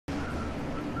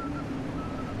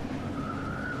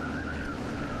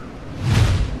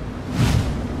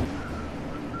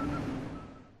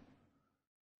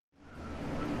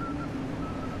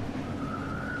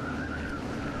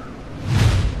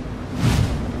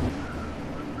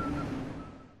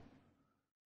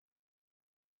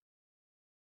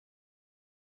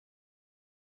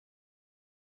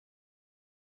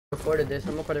Recorded this.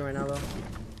 I'm recording right now though.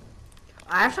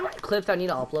 I have some clips I need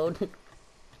to upload. I don't.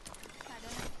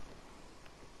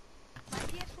 My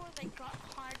PS4 like got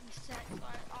hard reset, so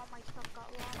all my stuff got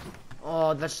lost.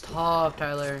 Oh, that's tough,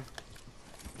 Tyler.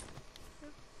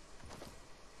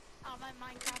 All my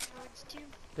Minecraft words too.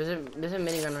 There's a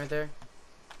minigun right there.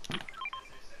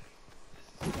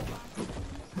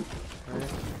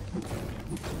 Alright.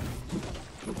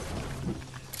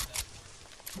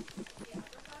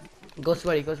 Go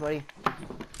sweaty, go sweaty.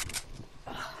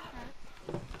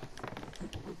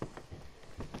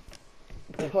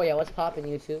 Oh yeah, what's poppin',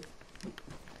 YouTube?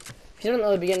 If you don't know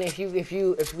the beginning, if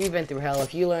we've been through hell,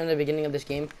 if you learn the beginning of this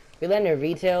game, we landed in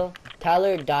retail.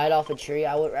 Tyler died off a tree.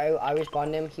 I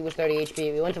respawned him. He was 30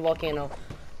 HP. We went to volcano.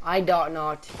 I dot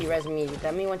knocked. He res me.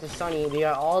 Then we went to Sunny. We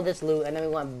got all this loot, and then we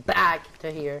went back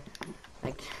to here.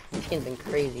 Like, this game's been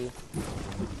crazy.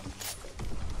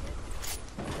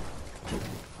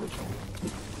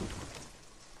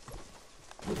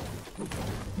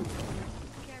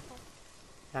 Careful.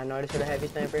 I noticed with a heavy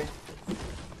sniper.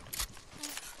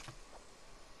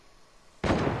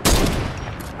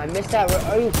 I missed that.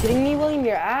 Are you kidding me, William?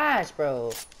 Your ass,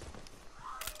 bro.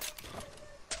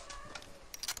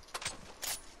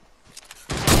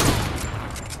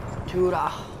 Dude,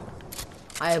 I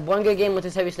had one good game with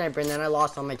this heavy sniper, and then I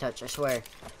lost on my touch. I swear.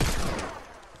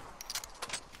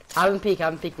 Haven't peeked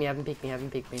me.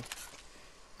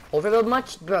 Overbuild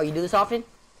much, bro? You do this often,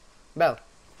 bro?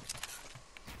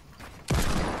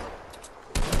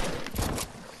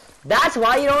 That's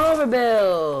why you don't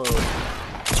overbuild.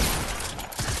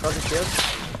 Broken shield.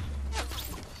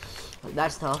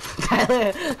 That's tough.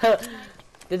 Tyler,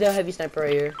 there's a heavy sniper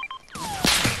right here.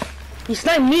 He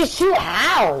sniped me. Shoot!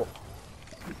 How?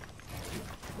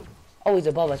 Oh, he's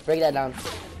above us. Break that down.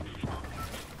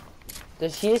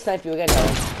 Does he snipe you again?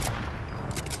 No.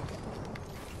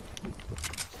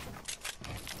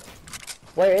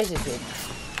 Where is this kid?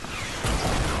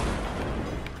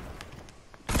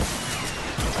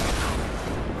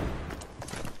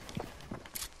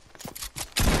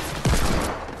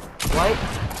 What?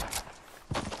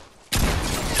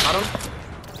 Got him?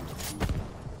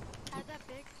 How's that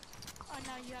big? Oh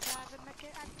no, you have a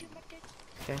medkit. I have 2 medkits.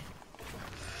 Okay.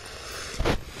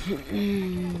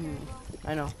 I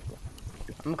know.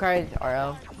 I'm carrying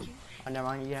RL. Oh, never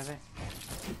mind. You have it.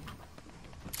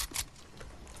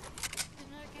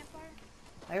 Another campfire?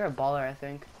 I got a baller, I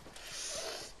think.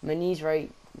 Minis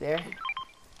right there.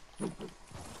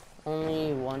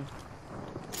 Only one.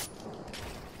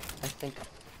 I think.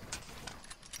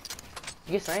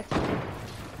 You get sniped? Come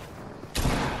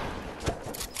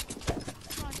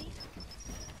on, me.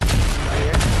 Right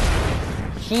here.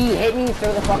 He hit me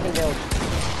through the fucking build.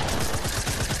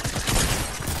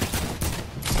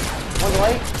 One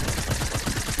white.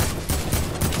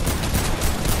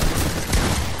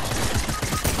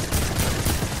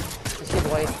 This kid's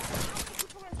white.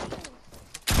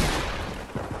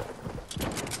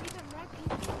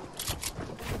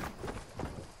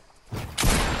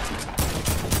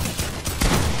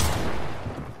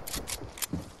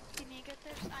 Give me a good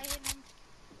tips. I hit him.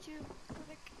 2.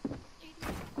 Perfect.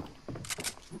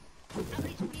 At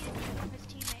least we need to be from his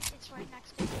teammate. It's right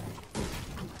next to him.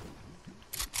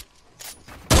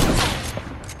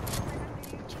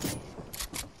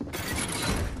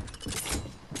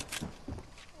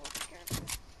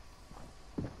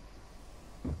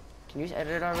 Can you just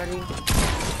edit it already?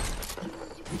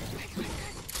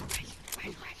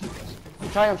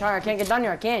 I'm trying. I can't get down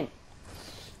here. I can't.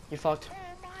 You're fucked. Oh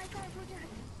my god, we're dead.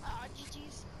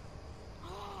 GG's.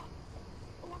 Oh,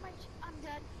 I'm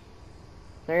dead.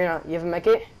 No, you're not. You have a mech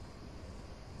it?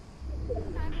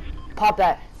 I'm Pop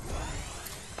that.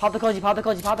 Pop the cozy.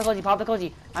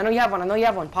 I know you have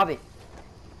one. Pop it.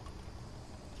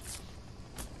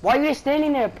 Why are you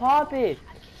standing there? Pop it.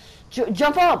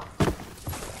 Jump up.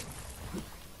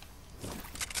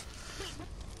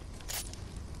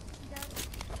 dead.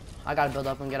 I gotta build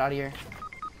up and get out of here.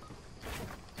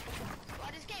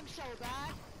 Why this game's so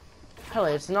bad? Hell,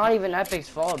 it's not even Epic's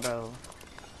fault, bro.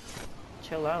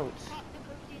 Chill out. Pop the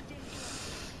protein thing.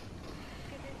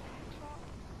 Get it.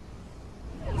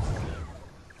 I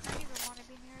don't even want to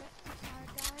be near it. I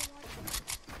die watching it.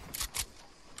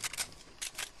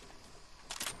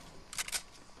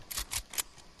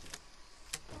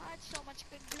 Oh, I had so much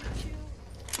good loot too.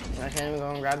 I can't even go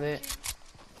and grab it.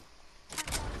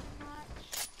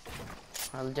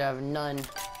 10,000 knots. I have none.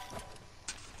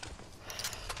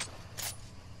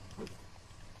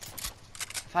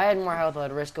 If I had more health,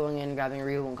 I'd risk going in, grabbing a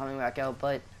real and coming back out,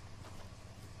 but I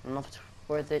don't know if it's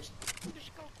worth it.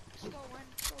 Just go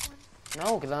in.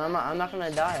 No, because I'm not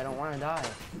gonna die. I don't want to die.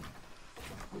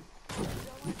 Go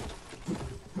in.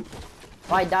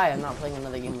 If I die, I'm not playing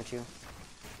another game with you.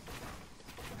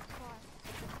 Why?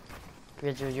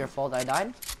 Because it was your fault I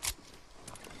died?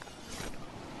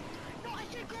 No, I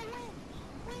said go win!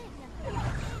 Win! No,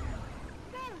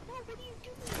 what are you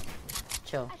doing?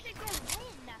 Chill. I said go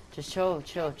win! Just chill,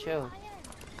 chill, chill.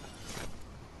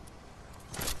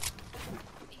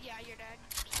 Yeah, you're dead.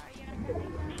 Sorry, you're not gonna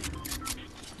make that.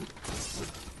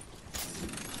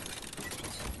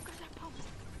 Go to that pump.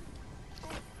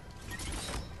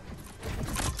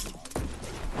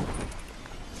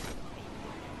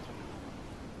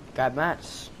 Grab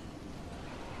mats.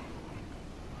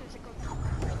 Does it go down?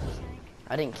 What are you saying?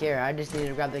 I didn't care. I just needed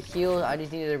to grab the heels. I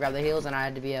just needed to grab the heels, and I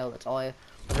had to be out. That's all I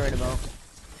was worried about.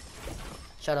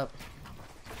 Shut up.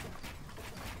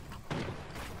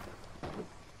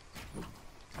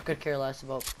 I could care less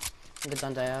about the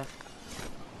guns I have.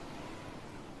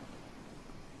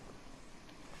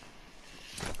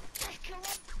 Let's kill him.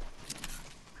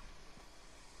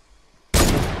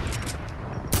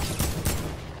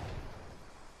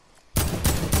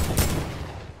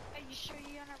 Are you sure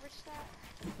you're gonna risk that?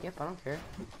 Yep, I don't care.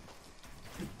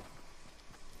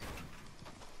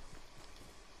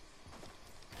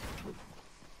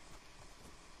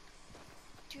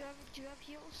 Do you have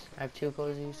heals? I have 2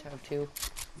 cozies. I have 2.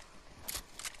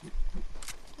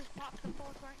 Just pop the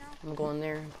board right now. I'm going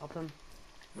there and pop them.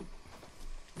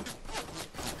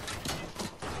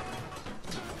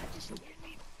 Just scared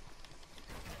me.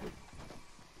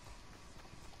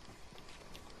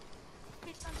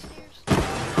 He's downstairs.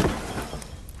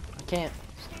 I can't.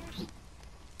 Stairs.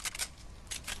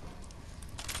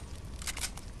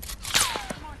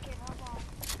 Come on, kid, hold on.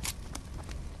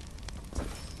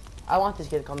 I want this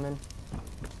kid to come in.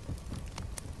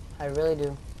 I really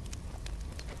do.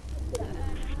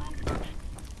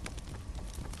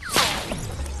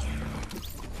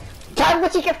 God,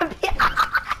 what's he gonna be?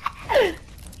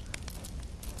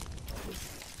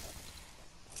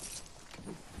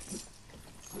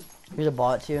 Here's a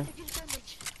bot too. Take his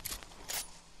damage.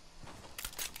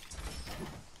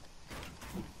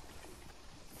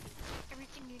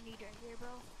 Everything you need right here, bro.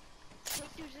 Look,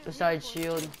 there's a Besides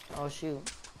reinforcement. shield. Oh shoot.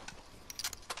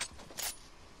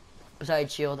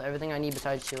 Besides shield. Everything I need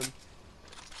besides shield.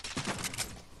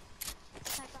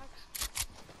 Snipe box.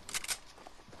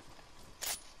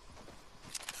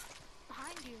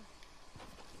 Behind you.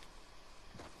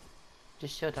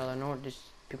 Just chill, Tyler. No, just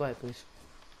be quiet, please.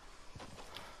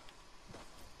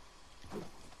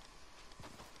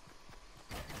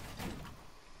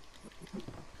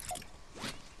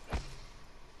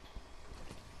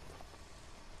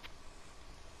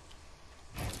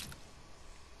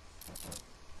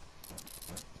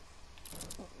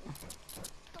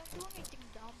 Don't do anything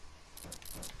dumb.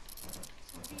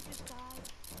 Somebody just died.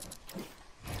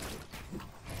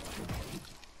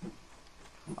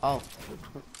 Oh.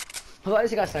 Who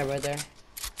actually got sniped right there?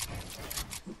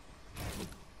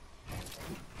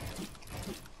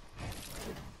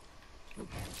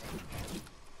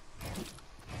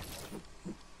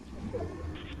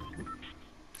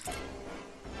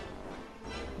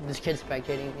 This kid's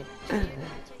spectating me.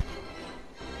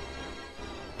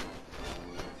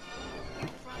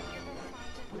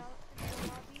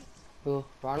 Who?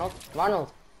 Ronald?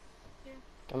 Ronald! Yeah.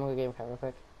 I'm gonna get him real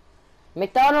quick.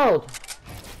 McDonald!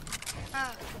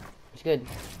 Oh, It's good.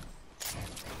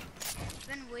 I've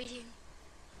been waiting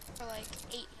for like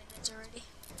 8 minutes already.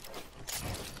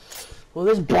 Well,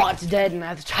 this bot's dead and I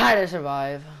have to try to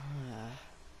survive.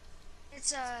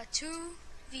 It's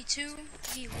 2v2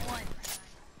 v1.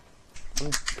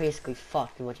 I'm basically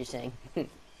fucked with what you're saying.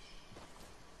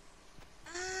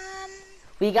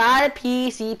 We got a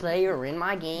PC player in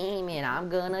my game and I'm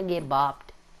gonna get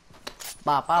bopped.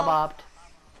 Bop, bop, bopped.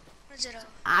 Where's it?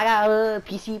 I got a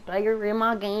PC player in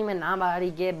my game and I'm about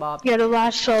to get bopped. You're the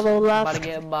last solo I'm about to left.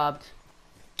 get bopped.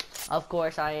 Of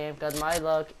course I am, cause my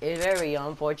luck is very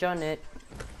unfortunate.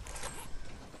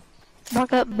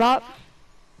 Buck up, bop.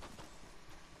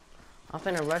 I'm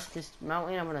finna rush this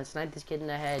mountain, I'm gonna snipe this kid in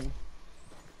the head.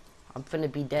 I'm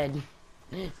finna be dead.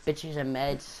 Bitches and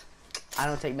meds. I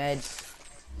don't take meds.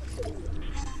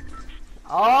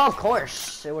 Oh, of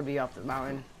course, it would be up the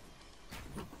mountain.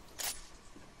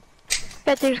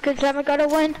 Bet there's good time I gotta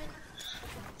win.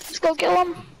 Let's go kill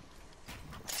him.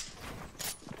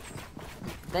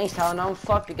 Thanks, Talon. I'm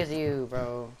fucked because of you,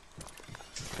 bro.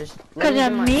 Just no 'Cause use of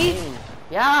in my me? team.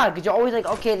 Yeah, because you're always like,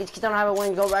 okay, these kids don't have a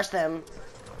win, go rush them.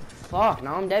 Fuck,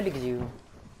 now I'm dead because of you.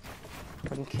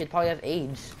 Fucking kid probably have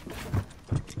AIDS.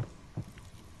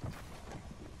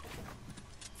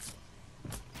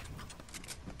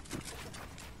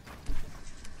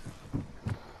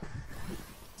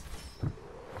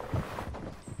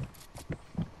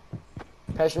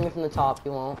 Pressure me from the top,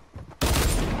 you won't.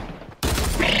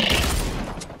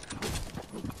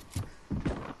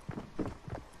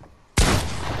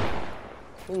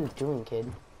 What are you doing,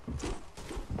 kid?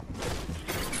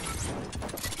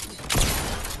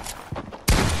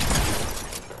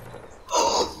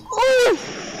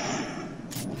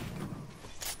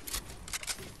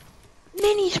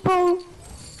 Minis, bro.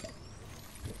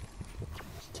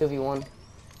 2v1.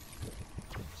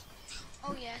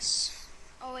 Oh yes.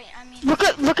 Oh wait, I mean.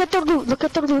 Look at the loot. Look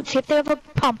at the loot. See if they have a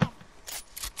pump.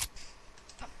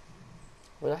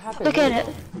 What happened? Look at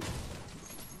it.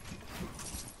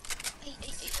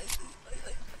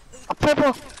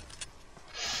 Purple.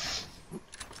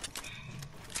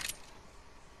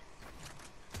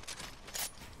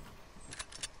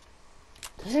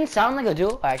 Doesn't sound like a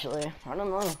duo, actually. I don't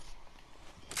know.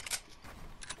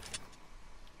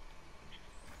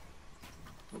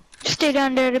 Stay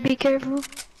down there to be careful.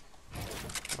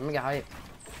 Let me get hype.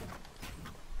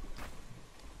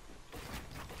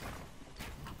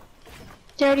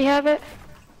 Do you already have it?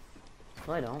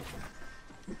 No, I don't.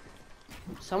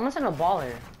 Someone's in a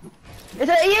baller. It's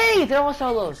a EA! They're all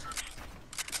solos.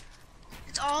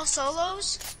 It's all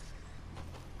solos?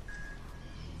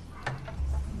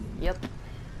 Yep.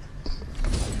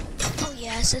 Oh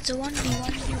yes, it's a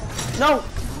 1v1v1. No!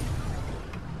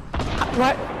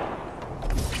 What?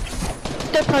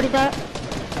 Third party that.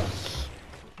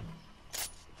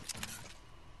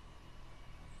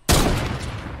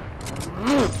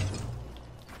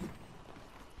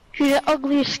 You the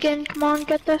ugly skin, come on,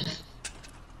 get this.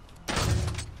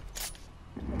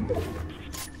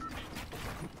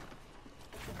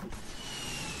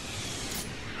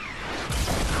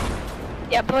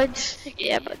 Yeah, buds.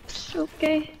 Yeah, buds.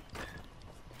 Okay.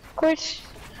 Of course.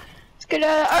 Let's get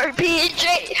a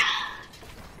RPG.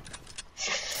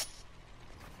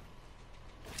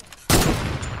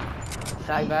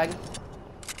 Sag bag.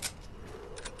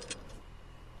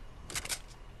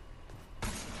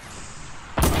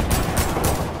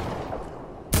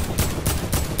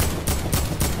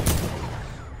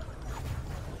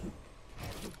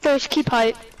 First, keep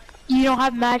height. You don't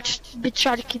have max, but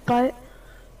try to keep height.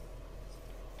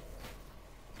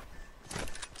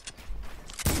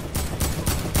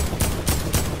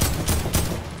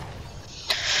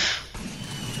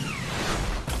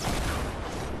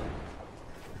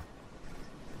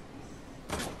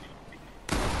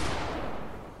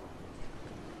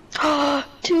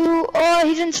 Oh,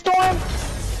 he's in storm.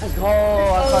 Let's go!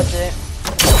 I clutched it.